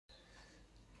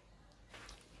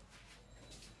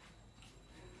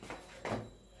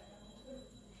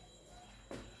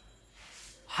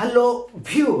Hello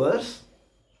viewers,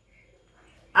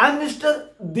 I am Mr.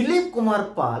 Dilip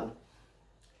Kumar Pal,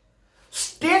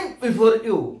 stand before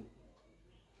you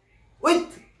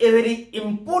with a very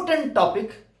important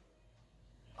topic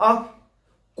of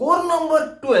core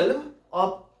number 12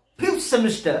 of 5th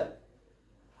semester,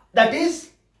 that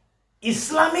is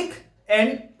Islamic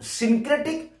and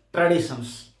Syncretic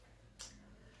traditions.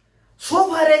 So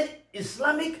far as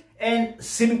Islamic and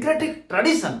Syncretic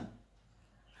tradition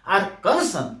are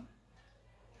concerned,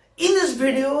 in this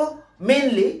video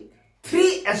mainly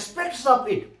three aspects of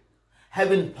it have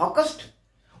been focused.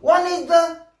 One is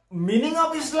the meaning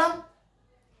of Islam.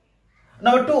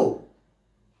 Number two,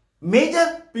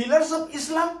 major pillars of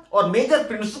Islam or major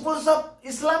principles of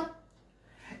Islam.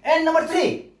 And number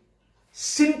three,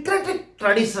 syncretic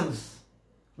traditions,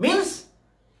 means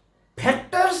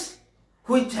factors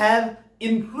which have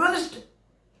influenced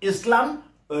Islam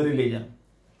religion.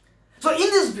 So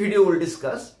in this video we will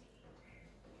discuss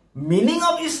meaning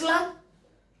of Islam,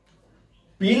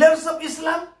 pillars of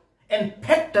Islam, and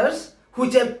factors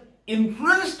which have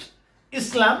influenced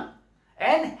Islam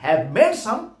and have made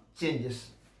some changes.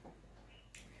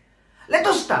 Let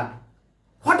us start.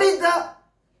 What is the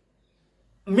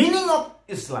meaning of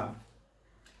Islam?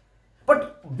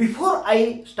 But before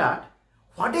I start,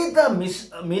 what is the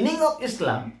meaning of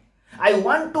Islam? I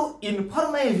want to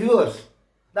inform my viewers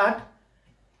that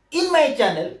in my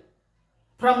channel,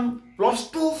 from plus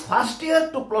 2 first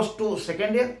year to plus 2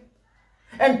 second year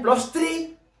and plus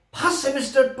 3 first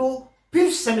semester to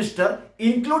 5th semester,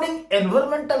 including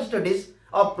environmental studies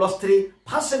of plus 3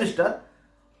 first semester,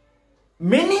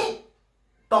 many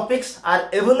topics are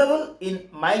available in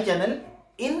my channel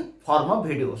in form of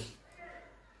videos.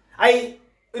 I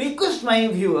request my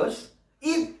viewers,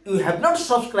 if you have not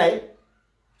subscribed,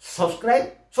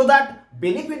 subscribe so that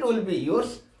benefit will be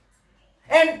yours,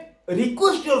 and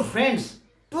request your friends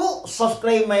to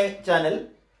subscribe my channel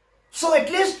so at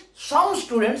least some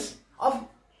students of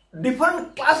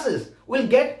different classes will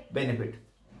get benefit.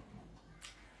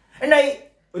 And I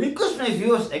request my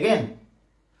viewers again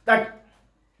that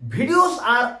videos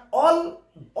are all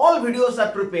videos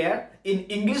are prepared in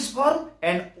English form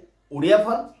and Odia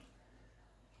form.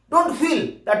 Don't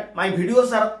feel that my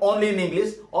videos are only in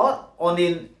English or only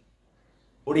in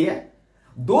Odia.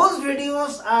 Those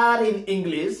videos are in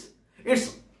English.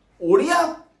 Its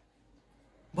Odia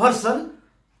version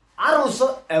are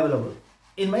also available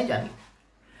in my channel.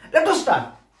 Let us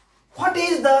start. What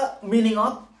is the meaning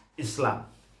of Islam?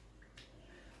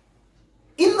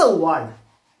 In the world,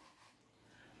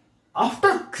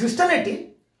 after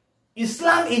Christianity,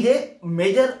 Islam is a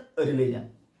major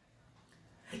religion.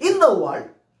 In the world,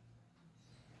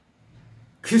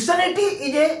 Christianity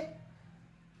is a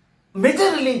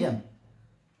major religion.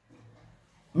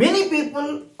 Many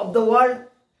people of the world,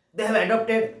 they have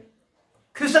adopted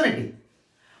Christianity.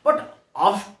 But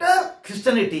after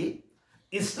Christianity,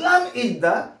 Islam is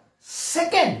the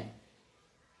second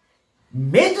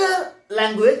major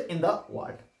language in the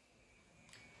world.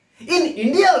 In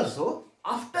India also,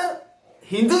 after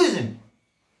Hinduism,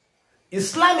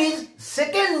 Islam is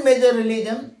second major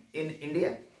religion in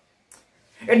India.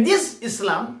 And this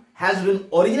Islam has been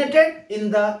originated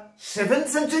in the 7th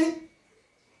century.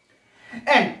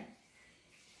 And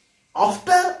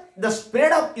after the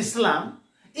spread of Islam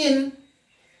in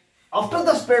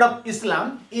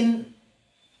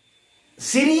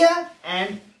Syria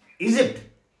and Egypt,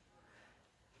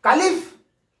 Caliph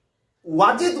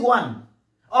Wajid I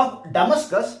of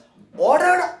Damascus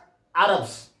ordered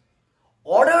Arabs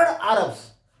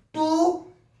to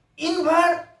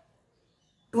invade,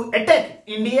 to attack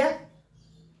India,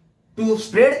 to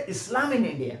spread Islam in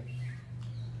India.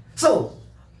 So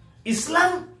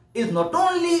Islam is not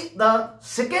only the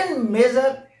second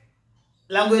major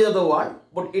language of the world,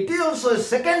 but it is also a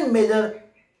second major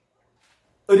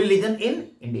religion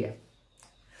in India.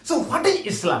 So what is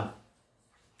Islam?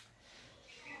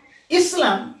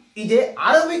 Islam is an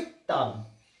Arabic term,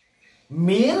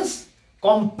 means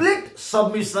complete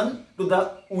submission to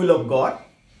the will of God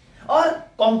or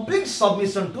complete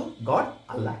submission to God,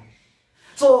 Allah.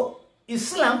 So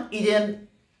Islam is an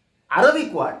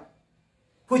Arabic word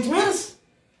which means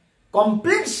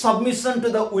complete submission to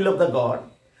the will of the God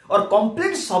or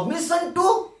complete submission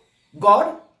to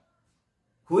God,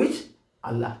 who is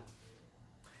Allah.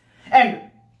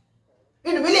 And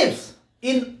it believes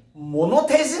in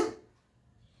monotheism,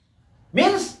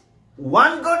 means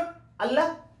one God,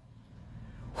 Allah,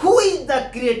 who is the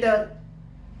creator,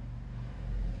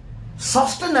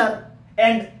 sustainer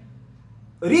and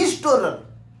restorer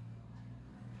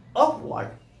of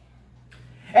world.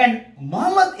 And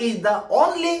Muhammad is the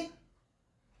only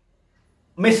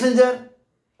messenger,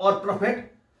 or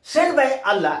prophet sent by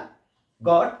Allah,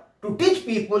 God, to teach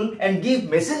people and give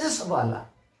messages of Allah.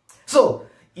 So,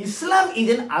 Islam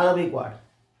is an Arabic word.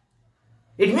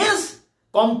 It means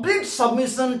complete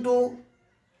submission to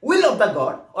will of the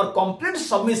God, or complete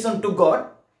submission to God,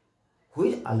 who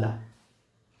is Allah.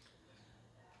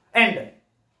 And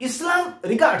Islam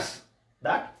regards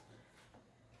that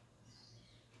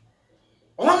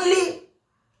only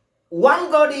one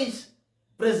God is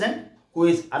present, who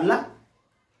is Allah.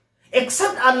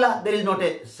 Except Allah, there is not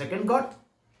a second God.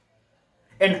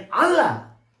 And Allah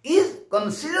is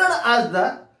considered as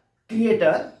the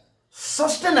creator,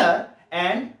 sustainer,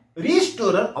 and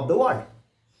restorer of the world.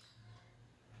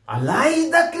 Allah is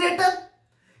the creator,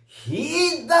 He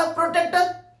is the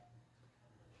protector,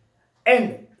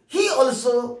 and He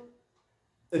also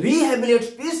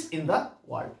rehabilitates peace in the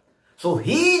world. So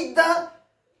He is the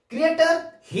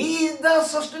creator, He is the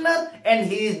sustainer, and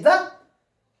He is the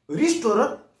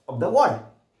restorer of the world.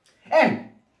 And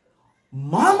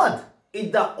Muhammad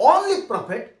is the only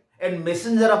prophet and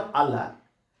messenger of Allah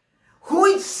who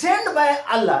is sent by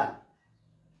Allah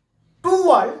to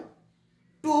world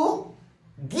to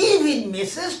give his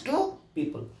message to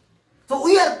people. So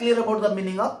we are clear about the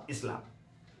meaning of Islam.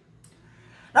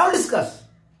 Now discuss.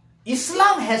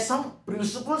 Islam has some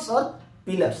principles or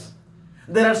pillars.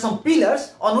 There are some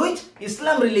pillars on which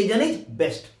Islam religion is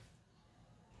based.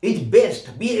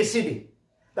 B-A-C-D.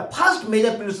 The first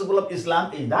major principle of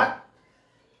Islam is that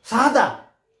Shahada.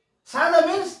 Shahada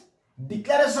means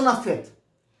declaration of faith.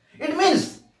 It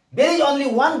means there is only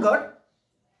one God,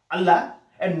 Allah,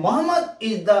 and Muhammad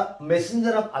is the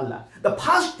messenger of Allah. The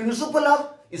first principle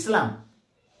of Islam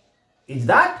is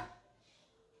that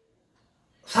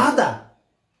Shahada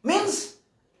means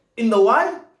in the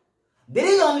world there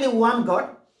is only one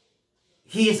God,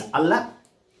 He is Allah.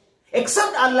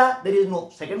 Except Allah, there is no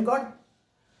second God.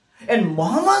 And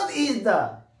Muhammad is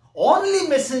the only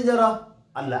messenger of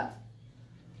Allah.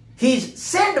 He is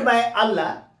sent by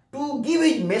Allah to give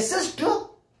his message to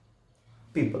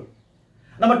people.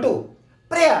 Number 2,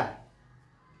 prayer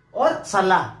or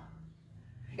salah.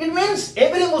 It means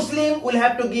every Muslim will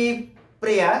have to give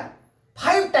prayer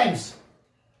 5 times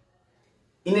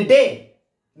in a day,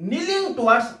 kneeling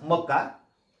towards Mecca,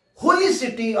 holy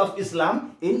city of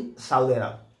Islam in Saudi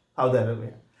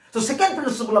Arabia. So second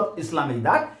principle of Islam is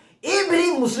that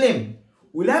every Muslim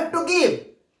will have to give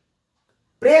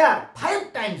prayer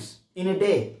 5 times in a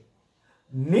day,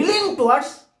 kneeling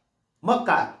towards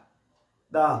Mecca,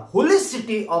 the holy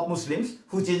city of Muslims,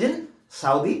 which is in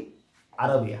Saudi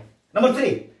Arabia. Number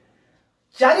 3,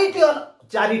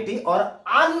 charity or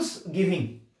alms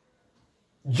giving,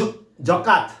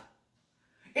 zakat.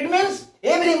 It means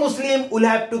every Muslim will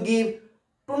have to give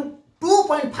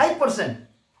 2.5%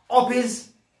 of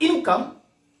his income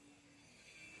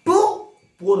to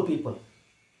poor people.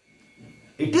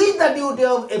 It is the duty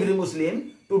of every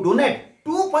Muslim to donate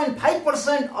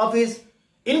 2.5% of his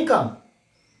income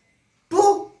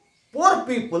to poor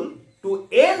people to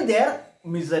end their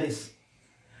miseries.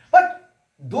 But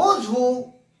those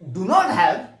who do not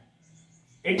have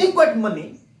adequate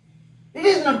money, it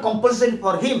is not compulsory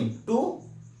for him to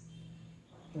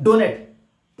donate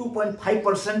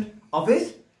 2.5% of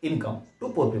his income to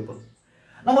poor people.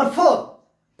 Number 4,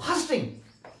 fasting.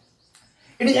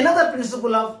 It is another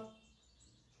principle of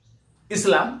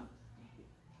Islam.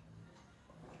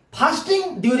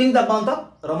 Fasting during the month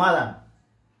of Ramadan.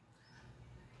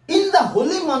 In the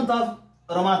holy month of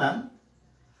Ramadan,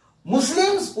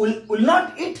 Muslims will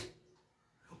not eat,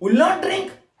 will not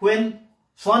drink when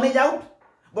sun is out,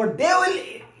 but they will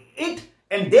eat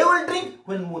and they will drink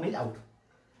when moon is out.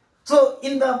 So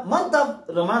in the month of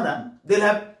Ramadan, they will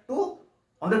have to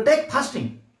undertake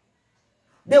fasting.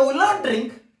 They will not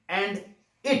drink and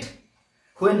eat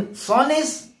when sun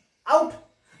is out.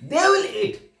 They will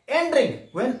eat and drink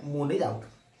when moon is out.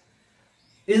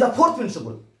 This is the 4th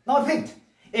principle. Now 5th,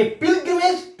 a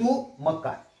pilgrimage to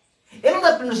Mecca.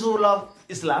 Another principle of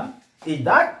Islam is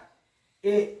that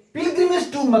a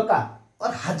pilgrimage to Mecca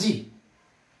or Haji.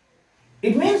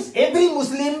 It means every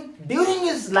Muslim during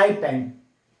his lifetime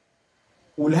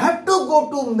will have to go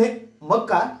to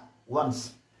Mecca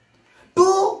once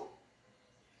to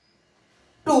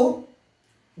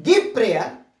give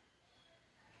prayer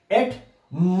at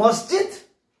Masjid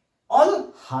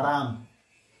al-Haram.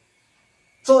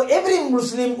 So every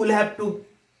Muslim will have to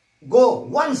go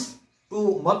once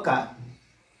to Mecca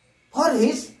for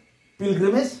his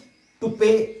pilgrimage to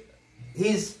pay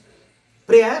his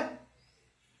prayer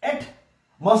at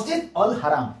Masjid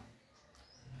al-Haram.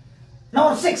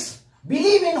 Number 6,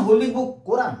 believe in Holy Book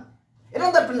Quran.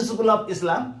 Another principle of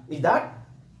Islam is that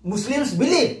Muslims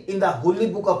believe in the Holy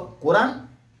Book of Quran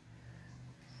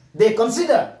They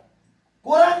consider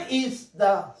Quran is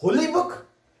the holy book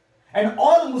and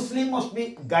all Muslims must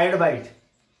be guided by it.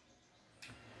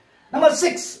 Number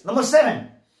 7,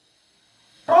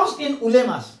 trust in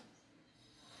ulemas.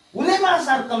 Ulemas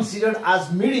are considered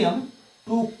as medium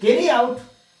to carry out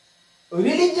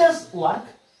religious work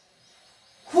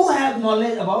who have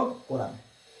knowledge about Quran.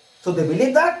 So they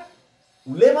believe that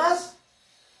ulemas,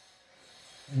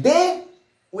 they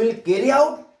will carry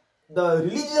out the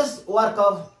religious work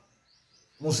of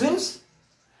Muslims,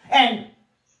 and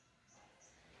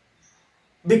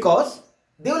because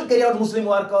they will carry out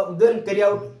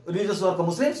religious work of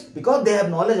Muslims because they have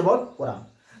knowledge about Quran.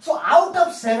 So out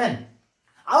of seven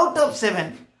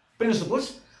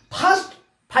principles, first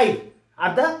 5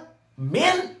 are the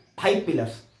main 5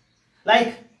 pillars.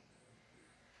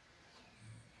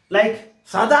 Like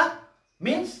Sada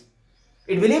means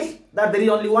it believes that there is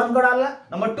only one God, Allah.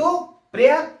 Number 2,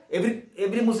 prayer.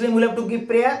 Every Muslim will have to give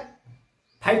prayer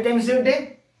 5 times a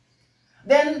day.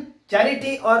 Then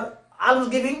charity or alms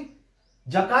giving,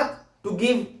 zakat, to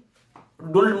give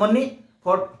donate money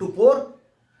to poor.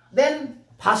 Then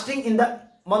fasting in the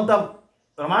month of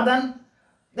Ramadan.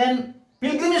 Then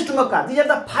pilgrimage to Makkah. These are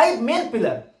the 5 main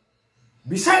pillars.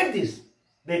 Beside this,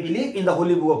 they believe in the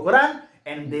holy book of Quran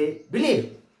and they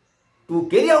believe to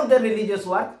carry out their religious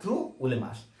work through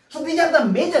ulemas. So these are the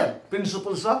major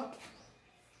principles of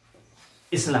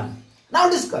Islam. Now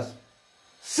discuss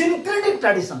syncretic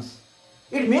traditions.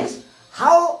 It means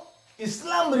how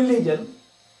Islam religion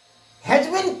has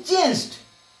been changed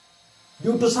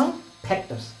due to some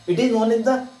factors. It is known as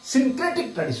the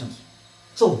syncretic traditions.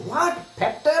 So what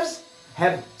factors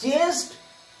have changed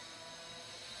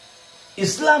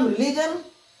Islam religion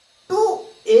to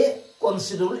a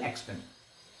considerable extent?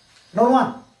 Number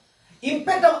 1,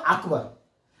 impact of Akbar.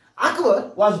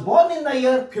 Akbar was born in the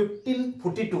year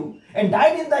 1542 and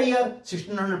died in the year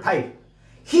 1605.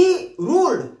 He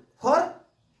ruled for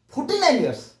 49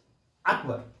 years.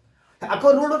 Akbar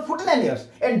ruled for 49 years,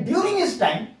 and during his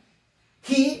time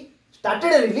he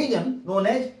started a religion known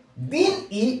as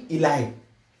Din-e-Ilahi.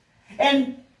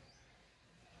 And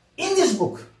in this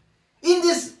book, in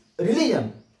this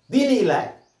religion,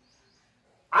 Din-e-Ilahi,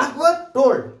 Akbar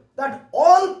told that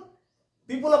all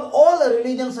people of all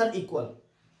religions are equal.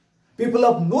 People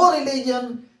of no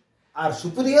religion are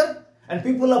superior and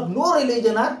people of no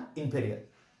religion are inferior.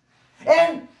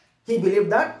 And he believed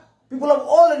that people of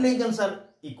all religions are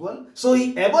equal. So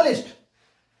he abolished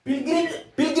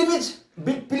pilgrimage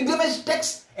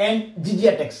tax and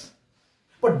jizya tax.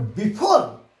 But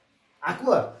before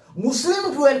Akbar,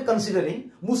 Muslims were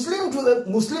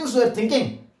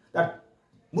thinking that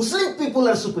Muslim people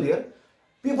are superior,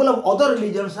 people of other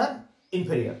religions are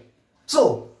inferior.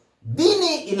 So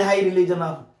Din-e-Ilahi religion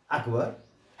of Akbar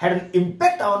had an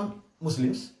impact on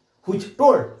Muslims, which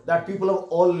told that people of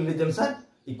all religions are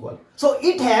equal. So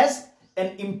it has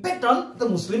an impact on the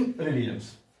Muslim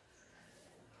religions.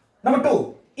 Number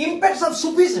 2, impacts of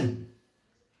Sufism.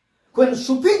 When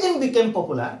Sufism became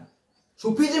popular,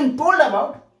 Sufism told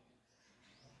about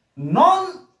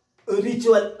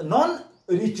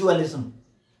non-ritualism.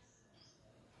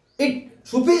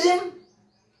 Sufism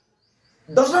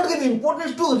does not give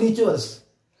importance to rituals.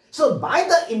 So by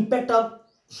the impact of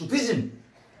Sufism,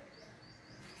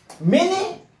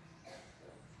 many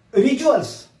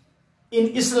rituals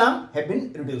in Islam have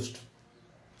been reduced.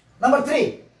 Number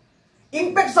 3,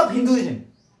 impacts of Hinduism.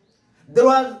 There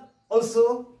was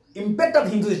also impact of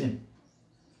Hinduism.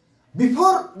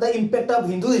 Before the impact of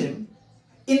Hinduism,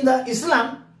 in the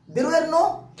Islam, there were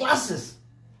no classes.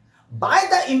 By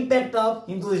the impact of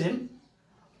Hinduism,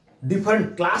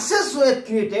 different classes were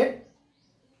created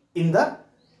in the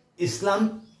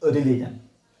Islam religion.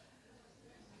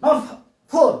 Now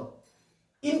 4,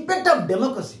 impact of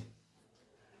democracy.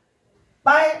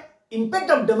 By impact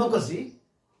of democracy,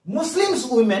 Muslims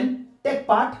women take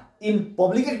part in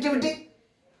public activity,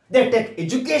 they take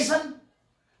education,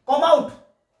 come out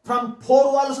from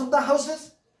 4 walls of the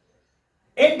houses,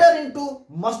 enter into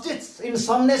masjids in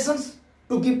some nations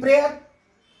to give prayer,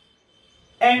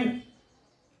 and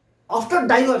after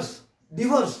divorce,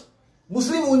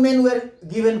 Muslim women were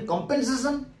given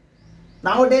compensation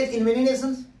nowadays in many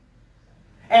nations,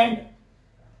 and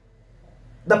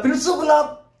the principle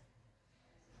of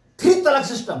 3 talaq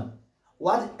system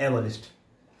was abolished.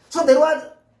 So there was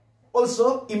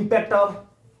also impact of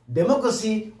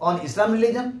democracy on Islam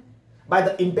religion. By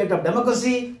the impact of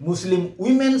democracy, Muslim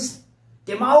women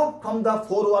came out from the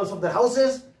 4 walls of their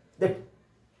houses, they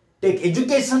take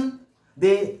education,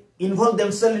 they involve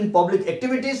themselves in public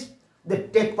activities, they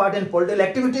take part in political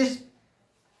activities,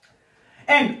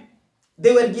 and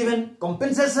they were given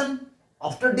compensation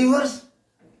after divorce,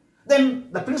 Then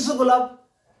the principle of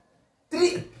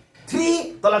three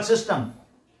talaq system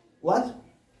was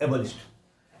abolished.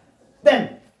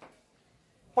 Then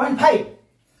point 5,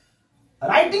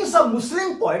 writings of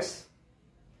Muslim poets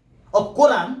of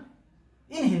Quran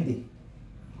in Hindi.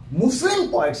 Muslim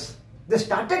poets, they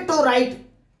started to write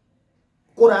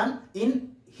Quran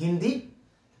in Hindi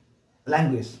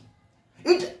language.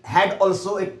 It had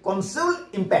also a considerable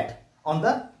impact on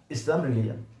the Islam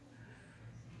religion.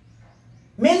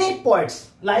 Many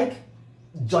poets like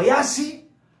Joyasi,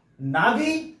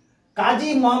 Nabi,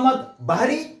 Qazi Muhammad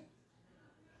Bahri,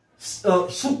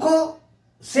 Sukho,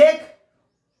 Sheikh,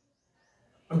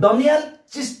 Daniel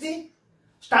Chishti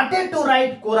started to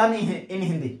write Quran in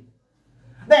Hindi.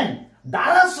 Then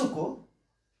Dara Sukho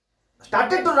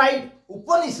started to write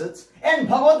Upanishads and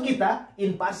Bhagavad Gita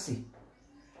in Parsi.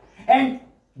 And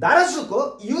Dara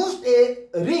Sukho used a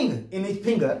ring in his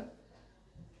finger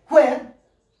where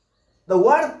the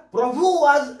word Prabhu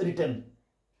was written.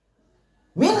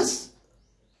 Means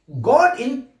God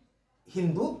in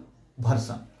Hindu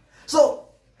version. So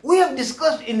we have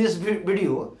discussed in this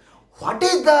video what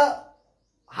is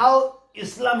how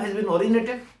Islam has been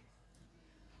originated,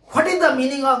 what is the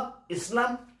meaning of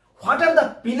Islam, what are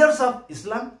the pillars of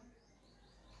Islam,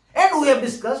 and we have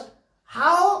discussed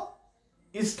how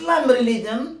Islam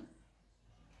religion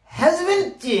has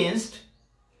been changed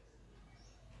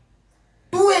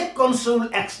to a considerable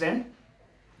extent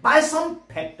by some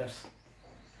factors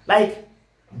like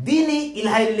Dini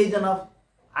Ilahi religion of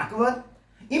Akbar,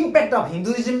 impact of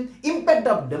Hinduism, impact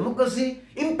of democracy,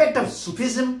 impact of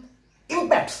Sufism,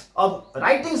 impacts of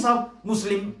writings of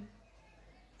Muslim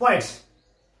poets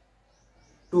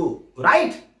to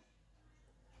write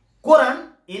Quran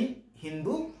in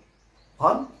Hindu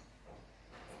form,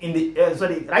 in the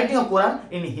writing of Quran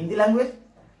in Hindi language,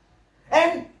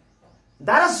 and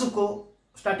Dara Sukho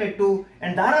started to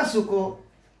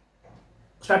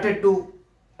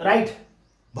write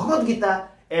Bhagavad Gita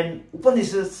and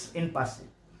Upanishads in Parsi.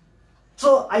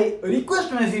 So I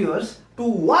request my viewers to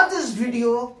watch this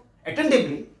video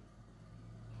attentively.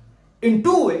 In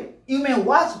two ways, you may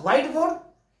watch whiteboard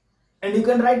and you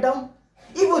can write down.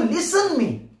 If you listen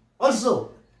me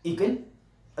also, you can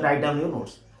write down your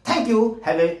notes. Thank you.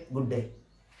 Have a good day.